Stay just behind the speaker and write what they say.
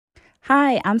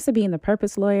Hi, I'm Sabine, the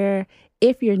Purpose Lawyer.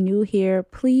 If you're new here,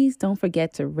 please don't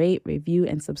forget to rate, review,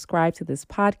 and subscribe to this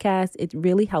podcast. It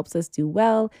really helps us do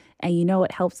well. And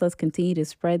it helps us continue to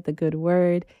spread the good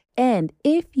word. And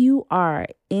if you are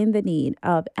in the need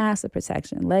of asset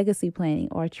protection, legacy planning,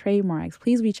 or trademarks,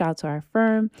 please reach out to our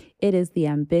firm. It is the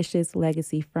Ambitious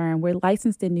Legacy Firm. We're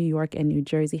licensed in New York and New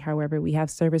Jersey. However, we have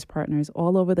service partners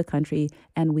all over the country,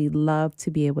 and we love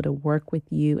to be able to work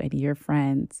with you and your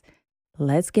friends.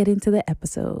 Let's get into the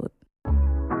episode.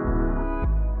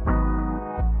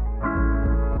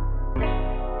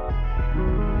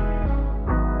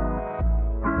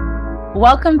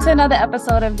 Welcome to another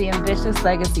episode of the Ambitious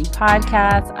Legacy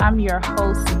Podcast. I'm your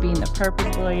host, Sabine, the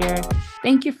Purpose Lawyer.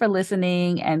 Thank you for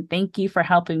listening, and thank you for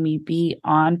helping me be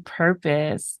on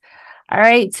purpose. All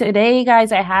right, today,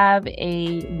 guys, I have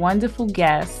a wonderful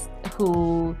guest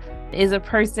who is a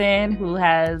person who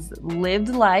has lived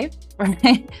life,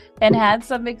 right? And had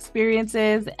some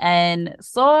experiences and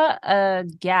saw a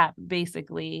gap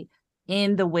basically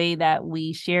in the way that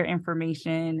we share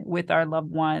information with our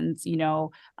loved ones,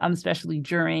 especially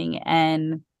during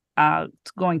and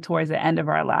going towards the end of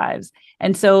our lives.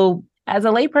 And so as a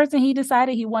layperson, he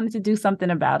decided he wanted to do something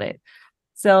about it.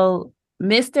 So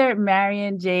Mr.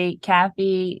 Marion J.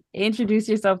 Caffey, introduce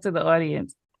yourself to the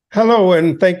audience. Hello,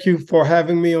 and thank you for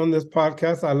having me on this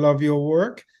podcast. I love your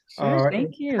work. Sure,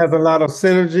 thank you. It has a lot of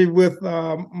synergy with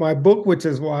my book, which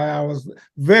is why I was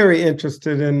very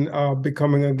interested in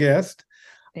becoming a guest.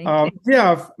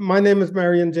 Yeah, my name is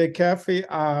Marion J. Caffey.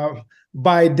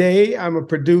 By day, I'm a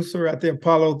producer at the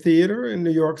Apollo Theater in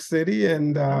New York City,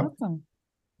 and Awesome.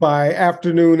 by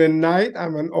afternoon and night,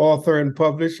 I'm an author and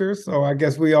publisher. So I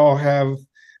guess we all have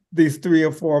these 3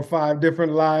 or 4 or 5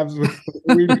 different lives.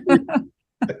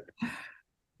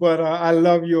 But I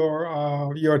love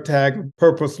your tag,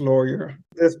 Purpose Lawyer.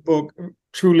 This book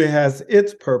truly has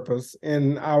its purpose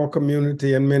in our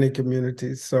community and many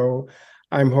communities. So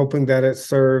I'm hoping that it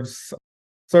serves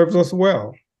us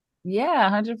well. Yeah,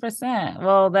 100%.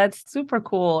 Well, that's super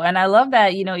cool. And I love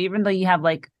that, even though you have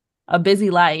like a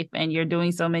busy life and you're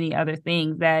doing so many other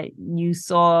things, that you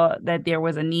saw that there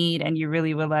was a need and you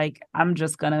really were like, I'm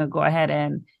just going to go ahead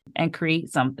and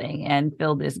create something and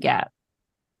fill this gap.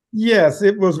 Yes,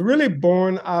 it was really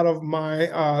born out of my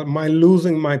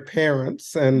losing my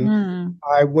parents, and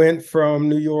I went from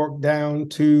New York down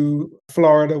to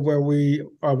Florida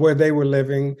where they were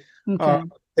living,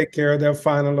 take care of their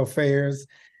final affairs,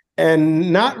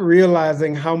 and not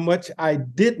realizing how much I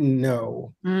didn't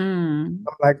know. I'm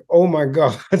like, oh my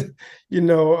God,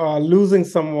 losing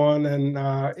someone, and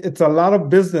it's a lot of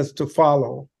business to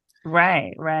follow.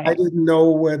 Right. I didn't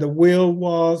know where the will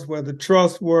was, where the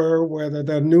trusts were, where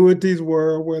the annuities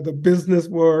were, where the business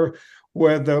were,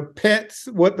 what the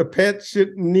pets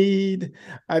should need.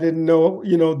 I didn't know,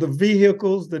 the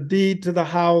vehicles, the deed to the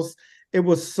house. It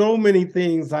was so many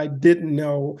things I didn't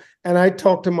know. And I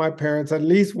talked to my parents at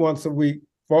least once a week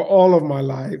for all of my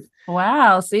life.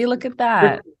 Wow. See, look at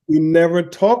that. We never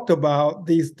talked about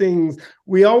these things.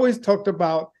 We always talked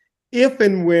about if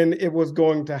and when it was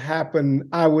going to happen,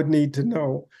 I would need to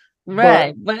know.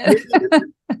 Right. But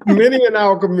many in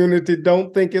our community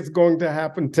don't think it's going to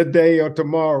happen today or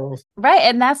tomorrow. Right.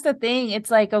 And that's the thing. It's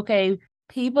like, okay,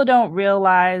 people don't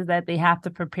realize that they have to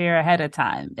prepare ahead of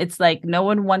time. It's like no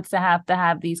one wants to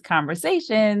have these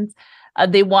conversations.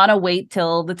 They want to wait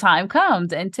till the time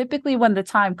comes. And typically when the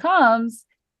time comes,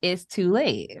 it's too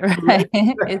late, right?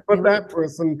 For that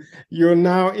person, you're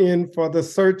now in for the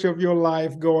search of your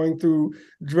life, going through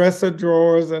dresser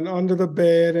drawers and under the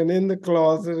bed and in the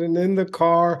closet and in the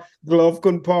car glove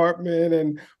compartment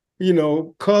and,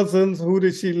 cousins. Who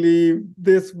did she leave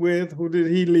this with? Who did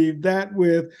he leave that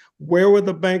with? Where were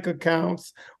the bank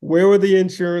accounts? Where were the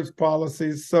insurance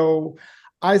policies? So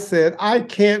I said, I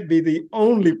can't be the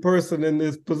only person in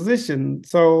this position.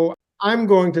 So I'm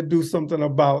going to do something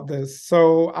about this.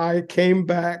 So I came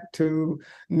back to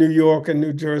New York and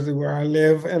New Jersey where I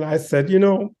live. And I said,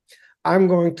 I'm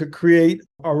going to create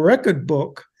a record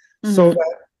book so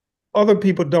that other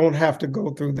people don't have to go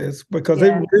through this, because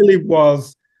it really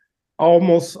was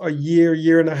almost a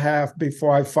year and a half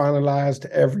before I finalized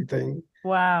everything.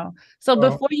 Wow. So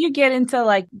before you get into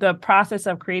like the process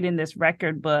of creating this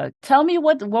record book, tell me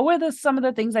what were some of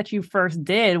the things that you first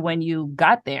did when you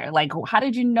got there? Like, how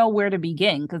did you know where to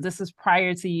begin? Because this is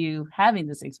prior to you having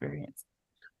this experience.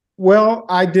 Well,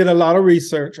 I did a lot of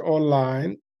research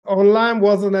online. Online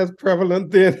wasn't as prevalent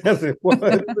then as it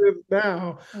was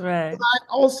now. Right. But I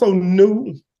also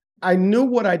knew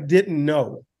what I didn't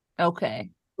know.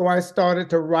 Okay. So I started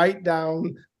to write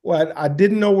down Well, I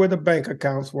didn't know where the bank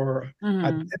accounts were.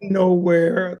 I Hmm. didn't know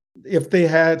where, if they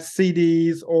had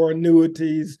CDs or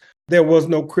annuities. There was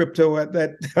no crypto at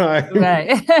that time.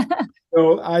 Right.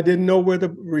 So I didn't know where the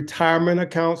retirement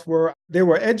accounts were. They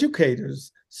were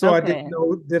educators. So I didn't Okay.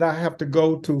 know, did I have to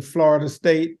go to Florida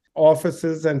State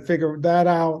offices and figure that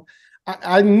out?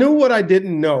 I knew what I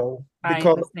didn't know I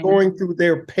because understand. going through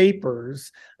their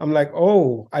papers, I'm like,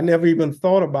 oh, I never even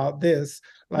thought about this.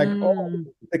 Like, oh, Mm,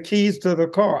 the keys to the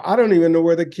car. I don't even know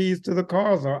where the keys to the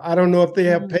cars are. I don't know if they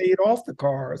have mm, paid off the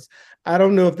cars. I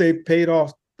don't know if they paid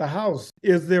off the house.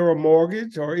 Is there a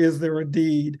mortgage or is there a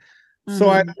deed? So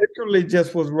I mhm, literally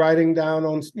just was writing down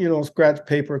on, scratch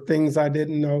paper things I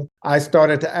didn't know. I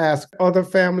started to ask other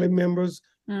family members,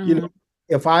 you know, mhm.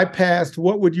 if I passed,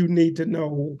 what would you need to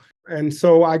know? And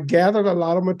so I gathered a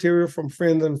lot of material from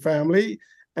friends and family,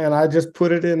 and I just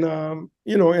put it in,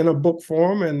 in a book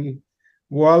form, and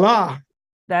voila.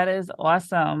 That is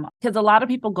awesome. Because a lot of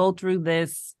people go through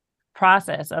this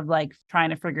process of like trying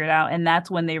to figure it out. And that's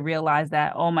when they realize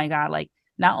that, oh my God, like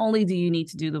not only do you need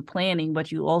to do the planning,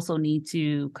 but you also need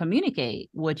to communicate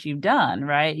what you've done,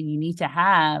 right? And you need to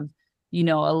have,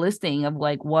 a listing of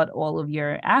like what all of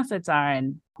your assets are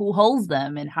and who holds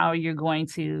them and how you're going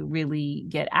to really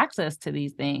get access to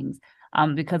these things.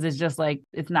 Because it's just like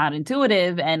it's not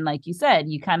intuitive. And like you said,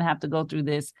 you kind of have to go through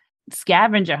this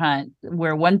scavenger hunt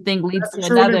where one thing leads to That's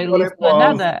truly another, what leads it to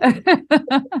was. another.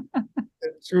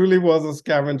 It truly was a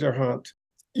scavenger hunt.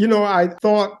 I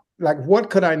thought, like, what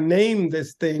could I name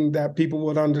this thing that people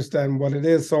would understand what it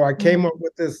is? So I came Mhm. up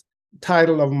with this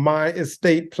title of My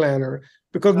Estate Planner,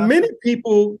 because many Awesome.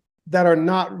 people that are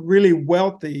not really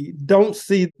wealthy don't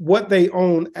see what they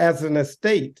own as an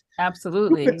estate. You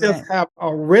Absolutely. could just Right. have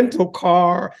a rental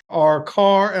car or a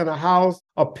car and a house,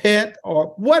 a pet,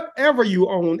 or whatever you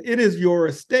own, it is your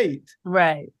estate.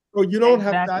 Right. So you don't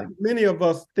have that. Exactly. Many of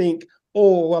us think,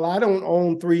 oh, well, I don't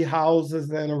own three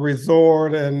houses and a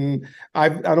resort, and I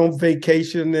don't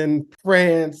vacation in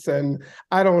France, and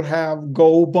I don't have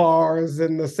gold bars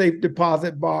in the safe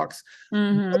deposit box.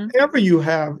 Hmm. Whatever you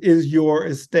have is your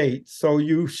estate. So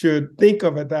you should think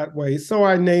of it that way. So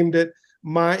I named it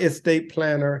My Estate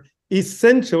Planner,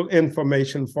 Essential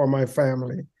Information for My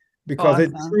Family, because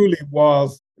it Awesome. truly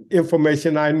was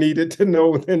information I needed to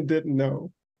know and didn't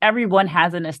know. Everyone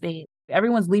has an estate.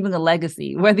 Everyone's leaving a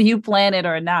legacy, whether you plan it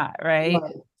or not, right?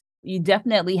 Right. You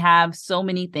definitely have so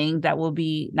many things that will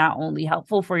be not only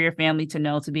helpful for your family to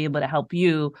know to be able to help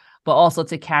you, but also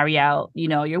to carry out,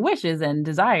 your wishes and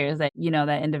desires that,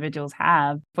 that individuals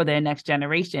have for their next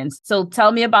generations. So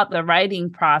tell me about the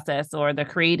writing process or the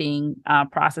creating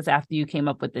process after you came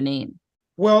up with the name.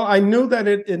 Well, I knew that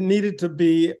it needed to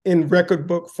be in record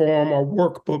book form or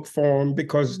workbook form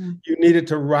because Mhm. you needed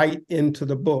to write into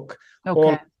the book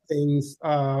all Okay. things.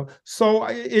 So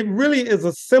it really is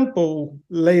a simple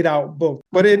laid out book,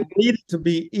 but it Okay. needed to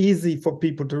be easy for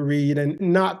people to read and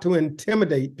not to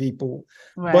intimidate people,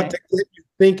 but Right. to get you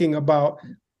thinking about,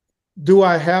 do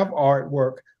I have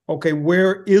artwork? Okay,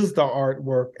 where is the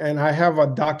artwork? And I have a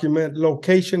document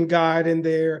location guide in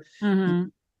there, Hmm.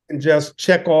 and just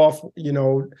check off,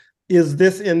 is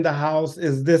this in the house?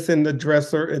 Is this in the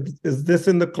dresser? Is this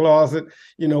in the closet?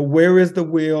 Where is the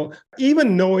will?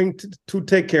 Even knowing to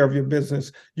take care of your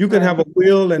business. You can Right. have a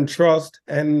will and trust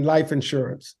and life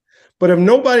insurance. But if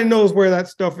nobody knows where that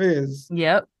stuff is,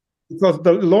 Yep. because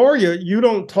the lawyer, you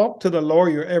don't talk to the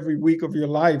lawyer every week of your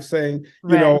life saying,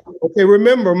 Right. okay,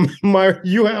 remember,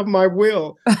 you have my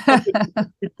will. I've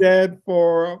been dead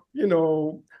for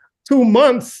 2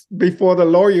 months before the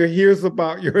lawyer hears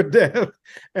about your death,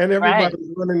 and Right. everybody's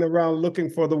running around looking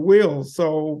for the will.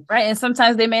 So Right. And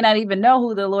sometimes they may not even know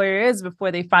who the lawyer is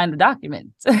before they find the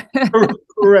documents.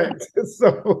 correct.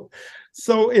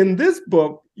 So in this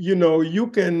book, you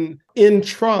can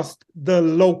entrust the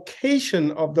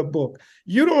location of the book.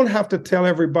 You don't have to tell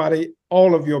everybody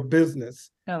all of your business,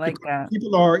 I like because that.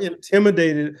 people are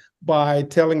intimidated by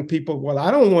telling people, well,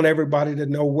 I don't want everybody to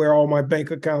know where all my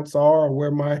bank accounts are, or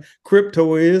where my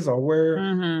crypto is, or where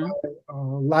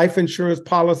Hmm. life insurance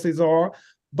policies are.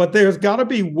 But there's got to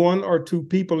be one or two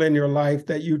people in your life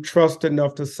that you trust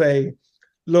enough to say,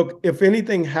 look, if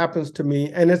anything happens to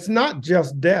me, and it's not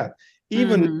just death,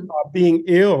 even Hmm. being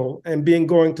ill and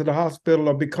going to the hospital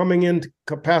or becoming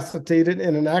incapacitated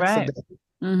in an Right. accident,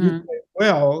 you Hmm. say,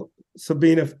 well,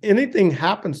 Sabine, if anything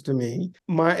happens to me,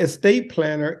 my estate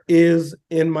planner is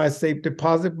in my safe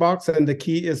deposit box and the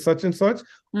key is such and such,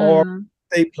 or Hmm.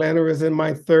 estate planner is in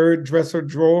my third dresser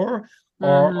drawer,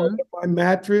 or Hmm. under my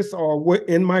mattress, or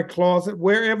in my closet,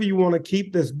 wherever you want to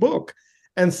keep this book.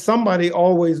 And somebody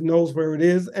always knows where it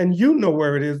is, and you know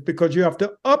where it is because you have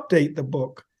to update the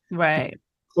book. Right.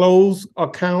 close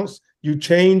accounts, you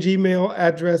change email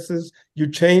addresses, you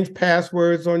change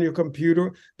passwords on your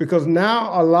computer, because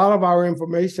now a lot of our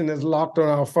information is locked on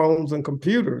our phones and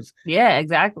computers. Yeah,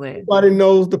 exactly. Everybody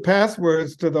knows the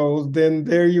passwords to those, then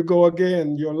there you go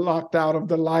again. You're locked out of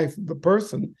the life of the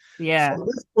person. Yeah. So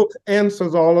this book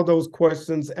answers all of those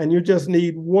questions, and you just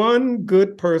need one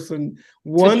good person,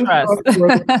 one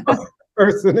trustworthy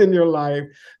person in your life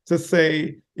to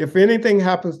say, if anything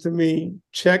happens to me,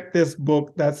 check this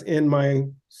book that's in my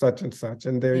such and such,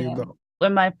 and there you go.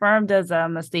 When my firm does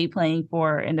estate planning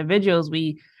for individuals,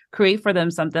 we create for them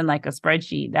something like a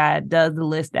spreadsheet that does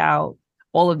list out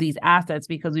all of these assets,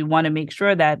 because we want to make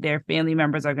sure that their family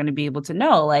members are going to be able to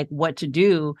know like what to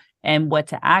do and what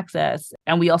to access.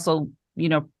 And we also,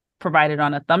 provide it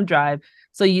on a thumb drive.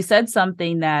 So you said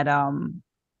something that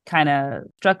kind of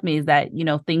struck me, is that,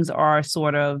 things are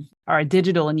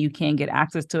digital and you can get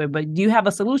access to it, but do you have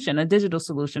a solution, a digital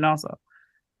solution also?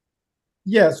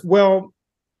 Yes. Well,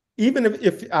 even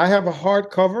if I have a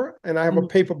hardcover and I have a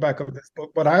paperback of this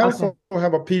book, but I also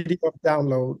have a PDF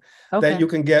download that you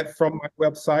can get from my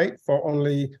website for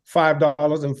only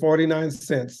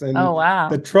 $5.49. And oh, wow.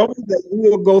 The trouble that you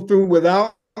will go through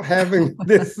without having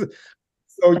this.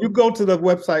 So you go to the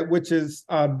website, which is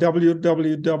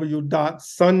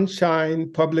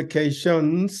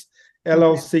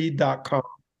www.sunshinepublicationsllc.com.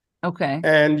 Okay.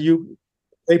 And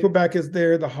paperback is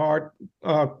there, the hard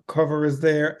cover is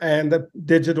there, and the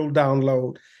digital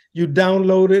download. You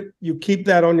download it, you keep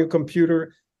that on your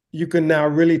computer. You can now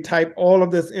really type all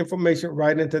of this information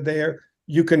right into there.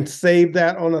 You can save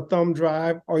that on a thumb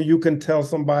drive, or you can tell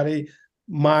somebody,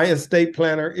 my estate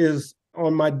planner is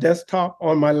on my desktop,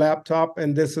 on my laptop,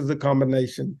 and this is a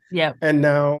combination. Yeah. And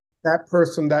now that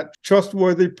person, that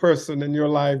trustworthy person in your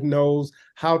life, knows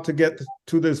how to get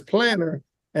to this planner.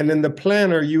 And in the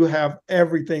planner, you have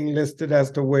everything listed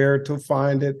as to where to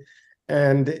find it.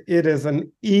 And it is an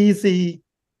easy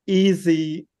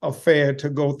affair to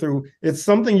go through. It's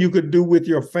something you could do with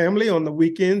your family on the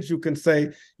weekends. You can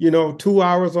say, 2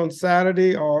 hours on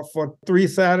Saturday, or for 3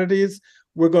 Saturdays,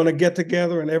 we're going to get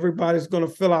together and everybody's going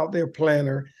to fill out their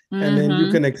planner. And then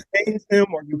you can exchange them,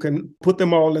 or you can put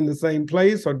them all in the same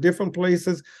place or different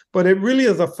places. But it really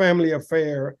is a family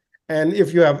affair. And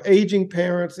if you have aging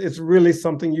parents, it's really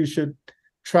something you should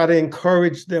try to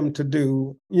encourage them to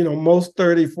do. Most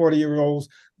 30, 40-year-olds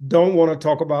don't want to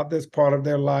talk about this part of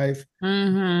their life.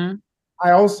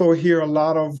 I also hear a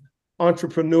lot of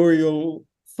entrepreneurial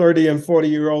 30 and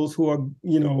 40-year-olds who are,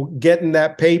 getting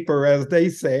that paper, as they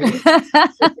say.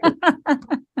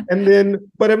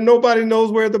 But if nobody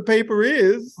knows where the paper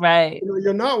is, right,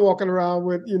 you're not walking around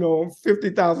with,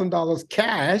 $50,000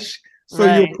 cash. So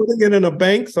you're putting it in a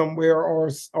bank somewhere, or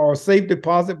safe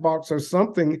deposit box or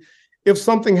something. If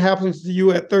something happens to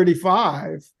you at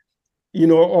 35,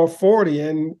 or 40,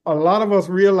 and a lot of us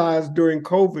realized during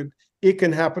COVID, it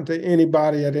can happen to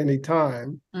anybody at any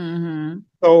time.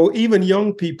 So even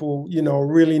young people,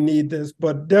 really need this,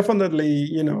 but definitely,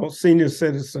 senior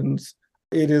citizens,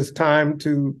 it is time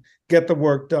to get the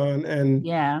work done and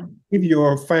give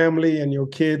your family and your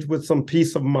kids with some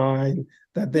peace of mind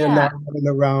that they're not running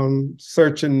around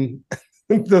searching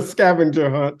the scavenger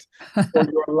hunt for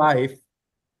your life.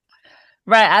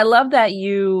 Right. I love that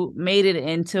you made it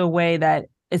into a way that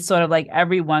it's sort of like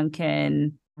everyone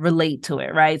can relate to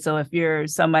it, right? So if you're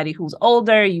somebody who's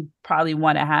older, you probably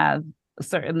want to have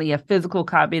certainly a physical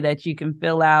copy that you can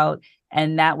fill out.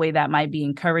 And that way that might be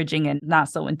encouraging and not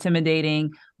so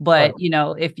intimidating. But,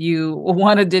 if you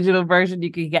want a digital version,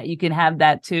 you can have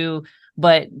that too.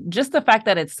 But just the fact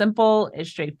that it's simple, it's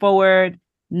straightforward,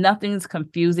 nothing's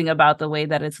confusing about the way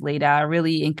that it's laid out,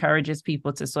 really encourages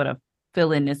people to sort of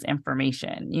fill in this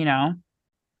information,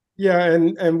 Yeah,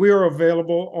 and we are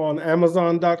available on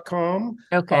Amazon.com,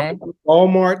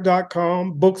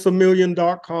 Walmart.com,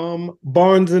 Booksamillion.com,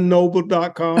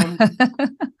 BarnesandNoble.com.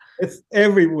 It's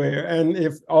everywhere. And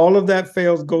if all of that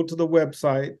fails, go to the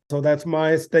website. So that's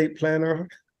my estate planner,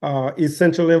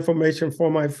 essential information for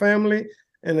my family.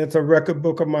 And it's a record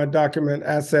book of my document,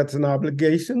 assets and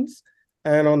obligations.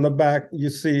 And on the back, you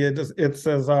see it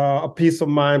says a peace of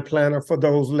mind planner for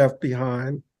those left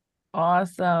behind.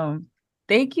 Awesome.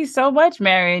 Thank you so much,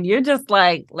 Marion. You're just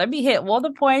like, let me hit all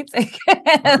the points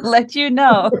and let you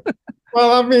know.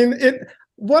 Well, I mean,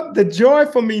 what the joy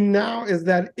for me now is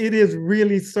that it is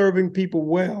really serving people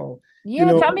well.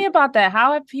 Yeah, tell me about that.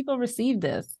 How have people received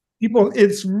this?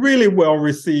 It's really well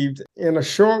received. In a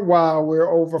short while, we're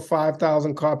over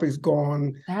 5,000 copies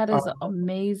gone. That is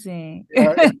amazing.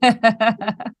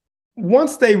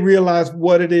 Once they realize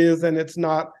what it is, and it's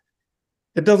not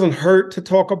it doesn't hurt to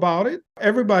talk about it.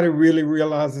 Everybody really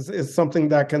realizes it's something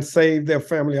that can save their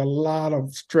family a lot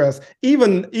of stress,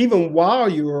 even while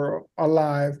you're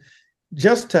alive,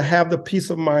 just to have the peace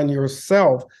of mind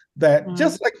yourself that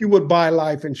just like you would buy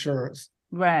life insurance.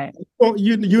 Right. Well,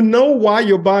 you know why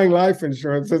you're buying life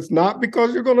insurance. It's not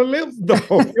because you're going to live though.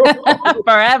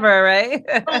 Forever, right?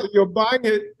 You're buying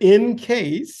it in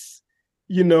case,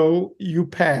 you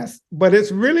pass. But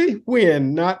it's really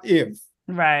when, not if.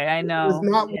 Right, I know. It's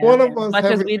not one of us as much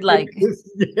as we'd like.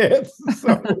 Yes.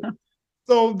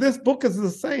 So this book is the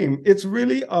same. It's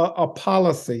really a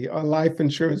policy, a life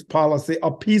insurance policy,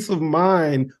 a peace of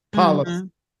mind policy.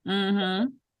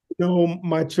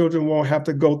 My children won't have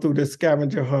to go through this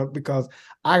scavenger hunt because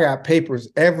I got papers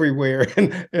everywhere,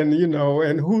 and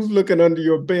who's looking under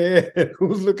your bed and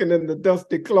who's looking in the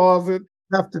dusty closet.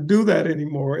 Have to do that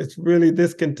anymore. It's really,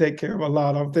 this can take care of a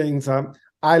lot of things.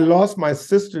 I lost my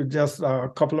sister just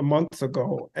a couple of months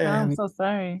ago, and I'm so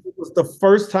sorry. It was the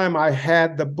first time I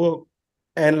had the book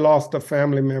and lost a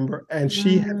family member, and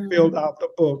she had filled out the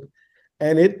book,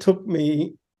 and it took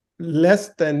me less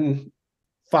than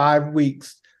 5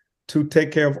 weeks to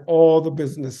take care of all the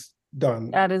business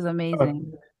done. That is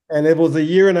amazing. And it was a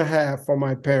year and a half for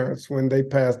my parents when they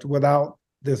passed without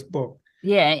this book.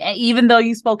 Yeah, even though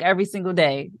you spoke every single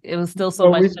day, it was still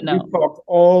so much to know. We talked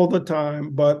all the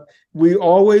time, but we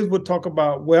always would talk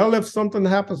about, well, if something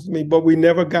happens to me, but we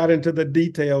never got into the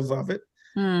details of it.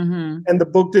 And the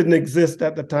book didn't exist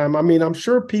at the time. I mean, I'm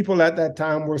sure people at that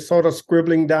time were sort of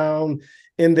scribbling down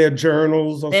in their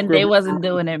journals. And they wasn't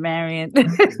doing it, Marion. They're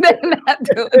not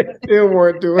doing it. They still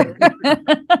weren't doing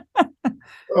it.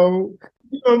 So,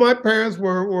 my parents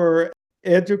were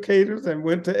educators and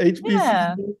went to HBCU.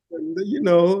 Yeah. And,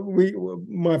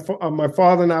 my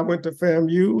father and I went to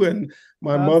FAMU, and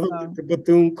my mother went to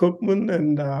Bethune-Cookman.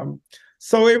 And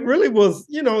so it really was,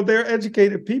 they're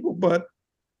educated people, but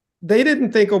they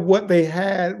didn't think of what they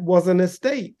had was an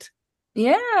estate.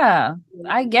 Yeah,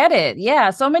 I get it.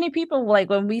 Yeah. So many people, like,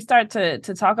 when we start to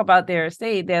talk about their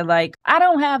estate, they're like, I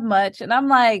don't have much. And I'm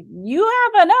like, you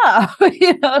have enough.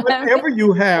 Whatever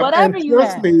you have. Whatever you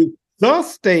have. Trust me, the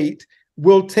state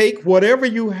will take whatever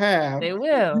you have. They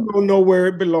will. You don't know where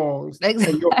it belongs.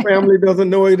 Exactly. And your family doesn't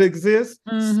know it exists.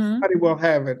 Somebody will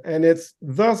have it. And it's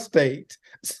the state.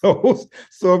 So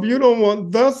if you don't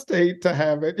want the state to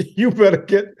have it, you better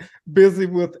get busy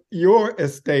with your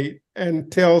estate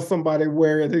and tell somebody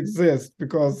where it exists.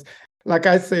 Because like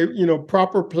I say,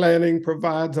 proper planning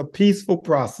provides a peaceful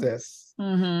process.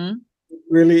 It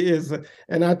really is.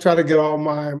 And I try to get all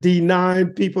my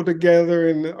D9 people together,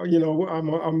 and, I'm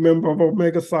a member of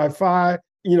Omega Psi Phi,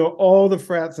 all the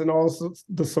frats and also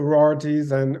the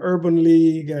sororities and Urban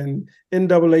League and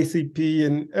NAACP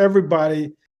and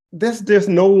everybody. There's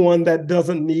no one that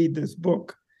doesn't need this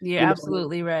book. You're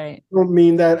absolutely right. I don't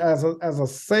mean that as a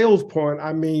sales point.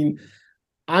 I mean,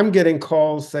 I'm getting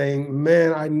calls saying,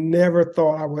 man, I never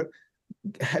thought I would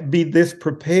be this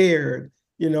prepared,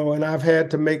 and I've had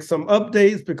to make some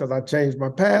updates because I changed my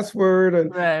password,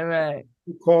 and right.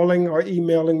 Calling or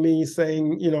emailing me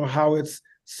saying, how it's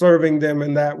serving them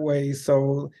in that way.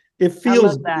 So it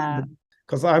feels good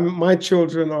because my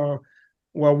children are,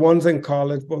 well, one's in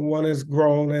college, but one is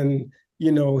grown. And,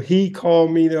 he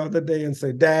called me the other day and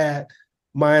said, Dad,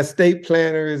 my estate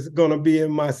planner is going to be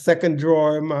in my second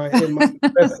drawer in my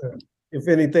dresser if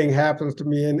anything happens to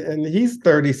me. And he's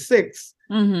 36.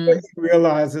 But he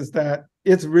realizes that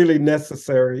it's really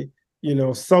necessary.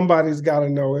 Somebody's got to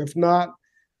know. If not,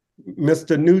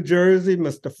 Mr. New Jersey,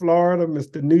 Mr. Florida,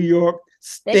 Mr. New York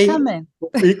State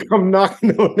will come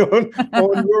knocking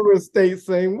on your estate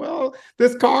saying, well,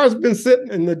 this car has been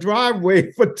sitting in the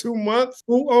driveway for 2 months.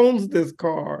 Who owns this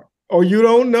car? Oh, you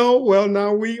don't know? Well,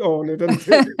 now we own it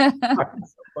until you find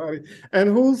somebody. And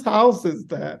whose house is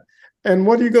that? And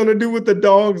what are you going to do with the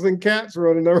dogs and cats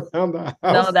running around the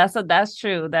house? No, that's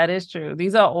true. That is true.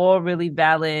 These are all really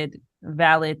valid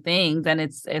things, and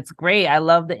it's great. I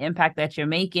love the impact that you're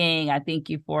making. I thank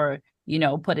you for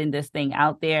putting this thing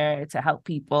out there to help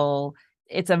people.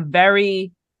 It's a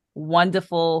very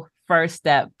wonderful first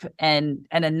step and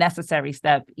a necessary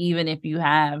step, even if you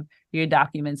have your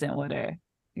documents in order.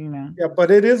 Yeah,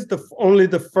 but it is only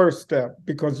the first step,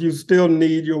 because you still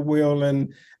need your will,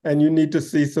 and you need to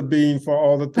see Sabine for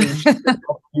all the things she can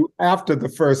help you after the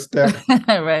first step.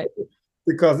 Right.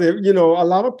 Because a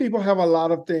lot of people have a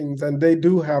lot of things, and they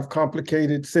do have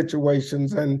complicated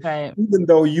situations. And even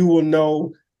though you will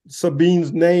know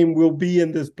Sabine's name will be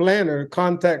in this planner,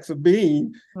 contact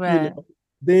Sabine,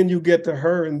 then you get to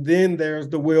her, and then there's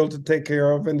the will to take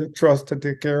care of and the trust to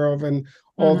take care of and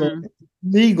all the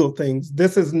legal things.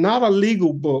 This is not a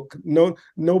legal book. No,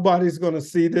 nobody's going to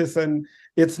see this, and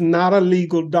it's not a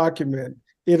legal document.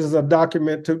 It is a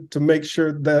document to make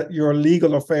sure that your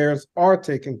legal affairs are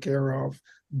taken care of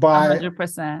by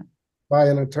 100%. by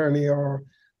an attorney or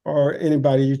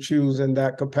anybody you choose in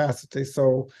that capacity.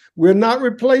 So we're not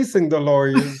replacing the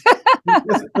lawyers, we're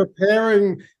just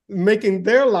preparing, making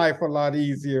their life a lot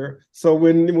easier. So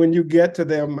when you get to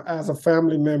them as a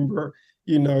family member,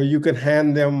 you can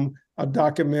hand them a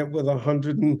document with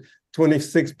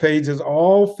 126 pages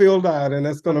all filled out, and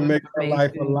it's going to make their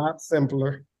life a lot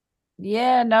simpler.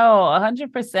 Yeah, no,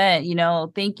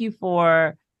 100%. Thank you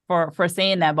for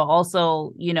saying that, but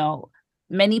also,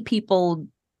 many people,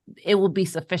 it will be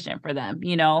sufficient for them,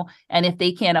 and if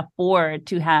they can't afford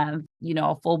to have,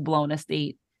 a full-blown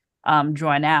estate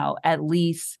drawn out, at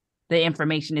least the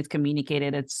information is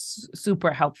communicated. It's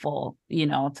super helpful,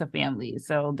 to families.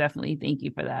 So definitely thank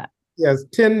you for that. Yes,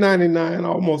 $10.99,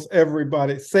 almost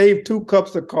everybody. Save 2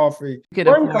 cups of coffee.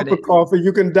 One cup of coffee,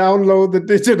 you can download the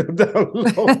digital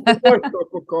download. 1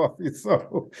 cup of coffee.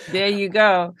 So there you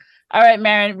go. All right,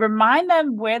 Marion, remind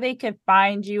them where they could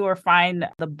find you or find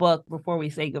the book before we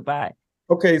say goodbye.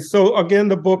 Okay, so again,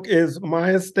 the book is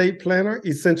My Estate Planner,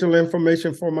 Essential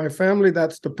Information for My Family.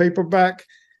 That's the paperback,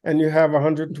 and you have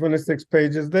 126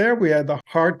 pages there. We had the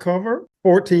hardcover,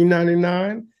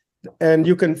 $14.99. And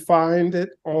you can find it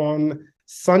on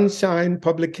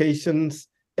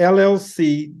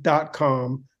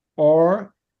sunshinepublicationsllc.com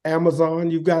or Amazon.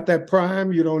 You've got that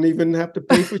Prime. You don't even have to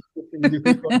pay for shipping. You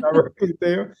can go directly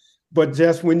there. But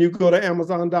just when you go to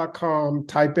Amazon.com,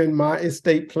 type in My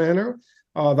Estate Planner.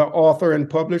 The author and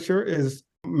publisher is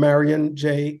Marion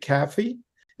J. Caffey.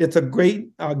 It's a great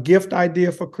gift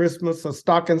idea for Christmas, a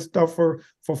stocking stuffer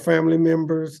for family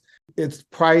members. It's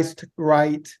priced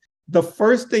right. The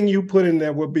first thing you put in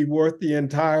there will be worth the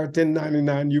entire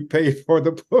 $10.99 you paid for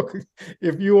the book.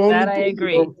 If you only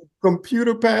put your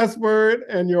computer password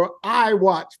and your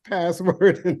iWatch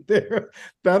password in there,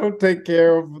 that'll take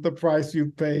care of the price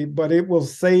you paid, but it will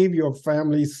save your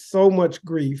family so much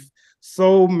grief,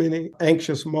 so many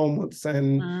anxious moments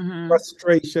and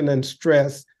frustration and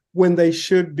stress when they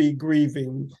should be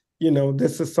grieving.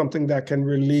 This is something that can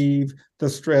relieve the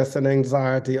stress and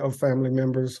anxiety of family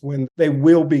members when they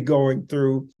will be going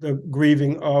through the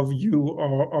grieving of you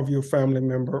or of your family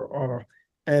member.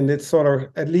 And it sort of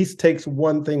at least takes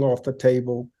one thing off the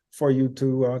table for you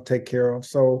to take care of.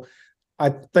 So I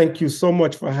thank you so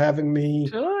much for having me.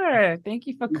 Sure. Thank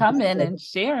you for coming and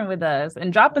sharing with us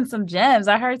and dropping some gems.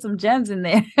 I heard some gems in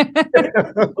there.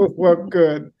 Well,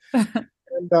 good. And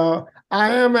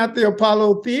I am at the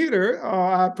Apollo Theater.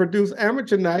 I produce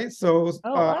Amateur Night, so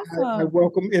awesome. I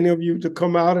welcome any of you to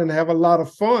come out and have a lot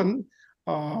of fun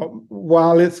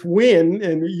while it's when.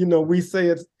 And we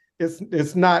say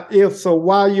it's not if. So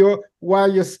while you're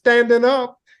standing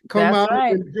up, come out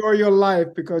and enjoy your life,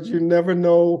 because you never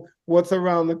know what's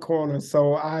around the corner.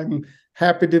 So I'm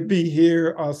happy to be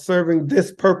here serving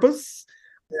this purpose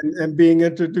and being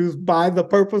introduced by the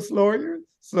Purpose Lawyers.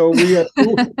 So we are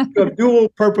dual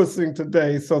purposing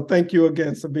today. So thank you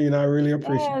again, Sabine. I really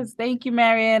appreciate it. Yes, thank you,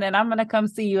 Marion. And I'm going to come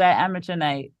see you at Amateur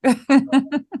Night.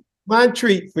 My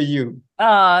treat for you.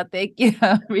 Oh, thank you.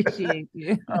 I appreciate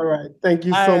you. All right. Thank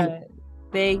you so much.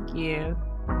 Thank you.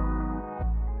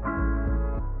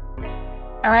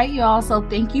 All right, you all. So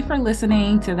thank you for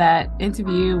listening to that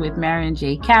interview with Marion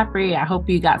J. Caffey. I hope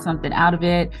you got something out of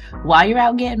it. While you're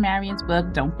out getting Marion's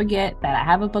book, don't forget that I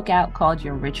have a book out called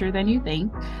You're Richer Than You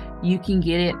Think. You can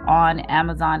get it on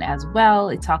Amazon as well.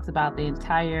 It talks about the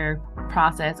entire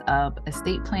process of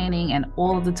estate planning and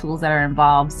all of the tools that are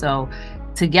involved. So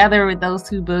together with those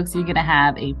 2 books, you're going to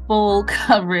have a full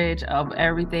coverage of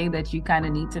everything that you kind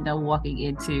of need to know walking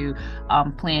into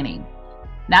planning.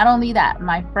 Not only that,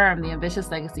 my firm, the Ambitious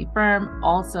Legacy Firm,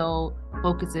 also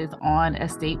focuses on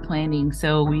estate planning.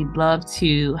 So we'd love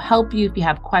to help you if you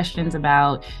have questions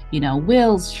about,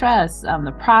 wills, trusts,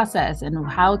 the process, and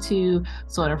how to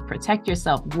sort of protect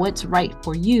yourself, what's right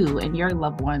for you and your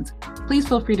loved ones. Please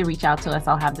feel free to reach out to us.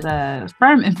 I'll have the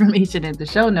firm information in the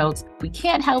show notes. We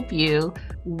can't help you.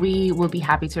 We will be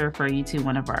happy to refer you to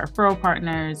one of our referral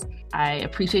partners. I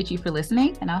appreciate you for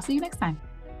listening, and I'll see you next time.